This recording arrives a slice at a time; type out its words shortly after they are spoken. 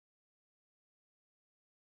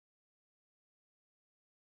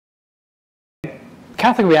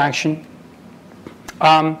Catholic reaction.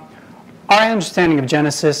 Our understanding of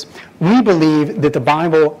Genesis, we believe that the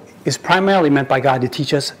Bible is primarily meant by God to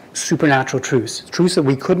teach us supernatural truths, truths that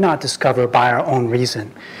we could not discover by our own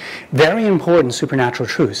reason. Very important supernatural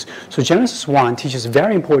truths. So Genesis 1 teaches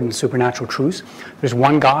very important supernatural truths. There's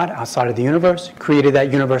one God outside of the universe, created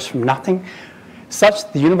that universe from nothing, such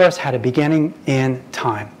that the universe had a beginning in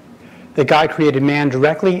time. That God created man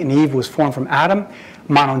directly and Eve was formed from Adam.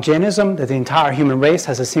 Monogenism, that the entire human race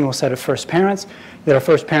has a single set of first parents, that our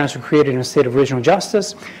first parents were created in a state of original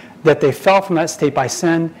justice, that they fell from that state by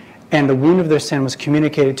sin, and the wound of their sin was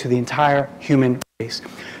communicated to the entire human race.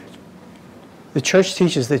 The church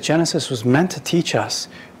teaches that Genesis was meant to teach us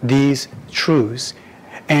these truths.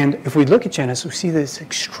 And if we look at Genesis, we see that it's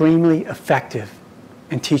extremely effective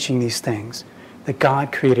in teaching these things, that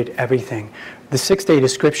God created everything. The six-day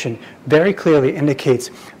description very clearly indicates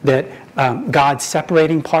that God's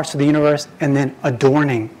separating parts of the universe and then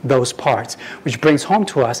adorning those parts, which brings home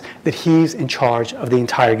to us that He's in charge of the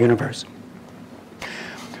entire universe.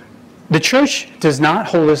 The church does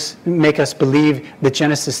not make us believe that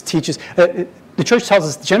Genesis teaches. The church tells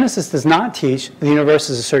us Genesis does not teach the universe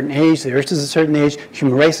is a certain age, the earth is a certain age,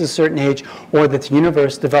 human race is a certain age, or that the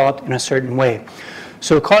universe developed in a certain way.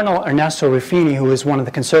 So Cardinal Ruffini, who is one of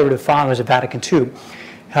the conservative fathers of Vatican II,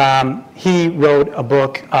 he wrote a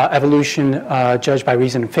book, Evolution Judged by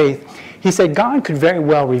Reason and Faith. He said God could very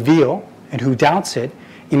well reveal, and who doubts it,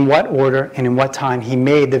 in what order and in what time He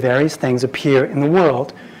made the various things appear in the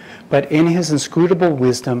world, but in His inscrutable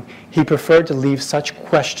wisdom, He preferred to leave such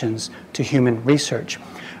questions to human research.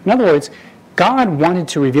 In other words, God wanted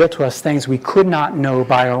to reveal to us things we could not know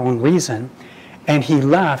by our own reason, and He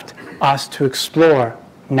left us to explore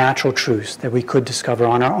natural truths that we could discover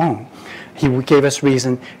on our own. He gave us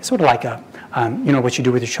reason. It's sort of like what you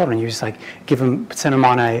do with your children. You just send them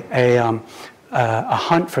on a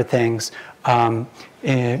hunt for things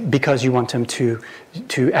because you want them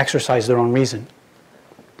to exercise their own reason.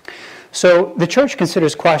 So the church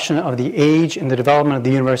considers question of the age and the development of the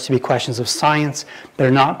universe to be questions of science.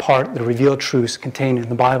 They're not part of the revealed truths contained in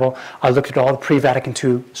the Bible. I looked at all the pre-Vatican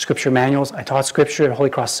II scripture manuals. I taught scripture at Holy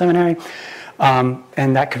Cross Seminary,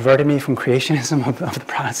 and that converted me from creationism of the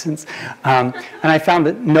Protestants. And I found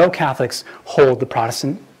that no Catholics hold the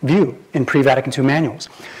Protestant view in pre-Vatican II manuals.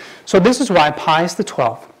 So this is why Pius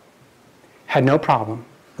XII had no problem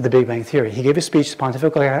the Big Bang Theory. He gave a speech to the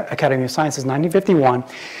Pontifical Academy of Sciences in 1951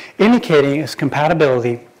 indicating his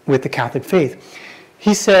compatibility with the Catholic faith.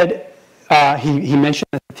 He said, he mentioned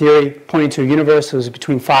that the theory pointing to a universe that was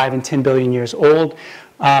between 5 and 10 billion years old,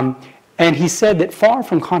 and he said that far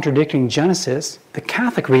from contradicting Genesis, the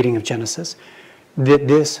Catholic reading of Genesis, that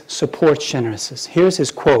this supports Genesis. Here's his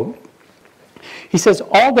quote. He says,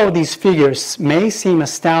 although these figures may seem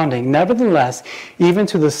astounding, nevertheless, even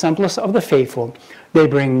to the simplest of the faithful, they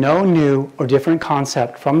bring no new or different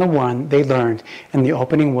concept from the one they learned in the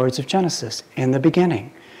opening words of Genesis, in the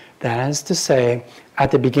beginning. That is to say,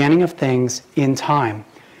 at the beginning of things in time.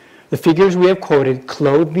 The figures we have quoted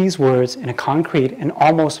clothe these words in a concrete and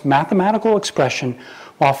almost mathematical expression,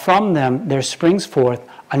 while from them there springs forth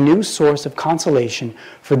a new source of consolation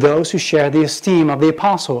for those who share the esteem of the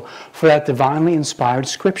apostle for that divinely inspired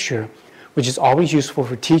scripture, which is always useful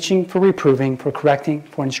for teaching, for reproving, for correcting,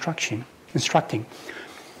 for instructing.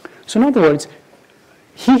 So in other words,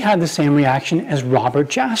 he had the same reaction as Robert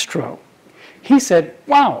Jastrow. He said,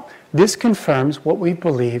 wow, this confirms what we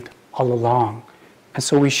believed all along. And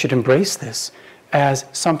so we should embrace this as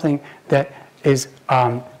something that is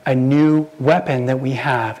a new weapon that we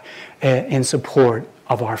have in support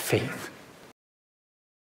of our faith.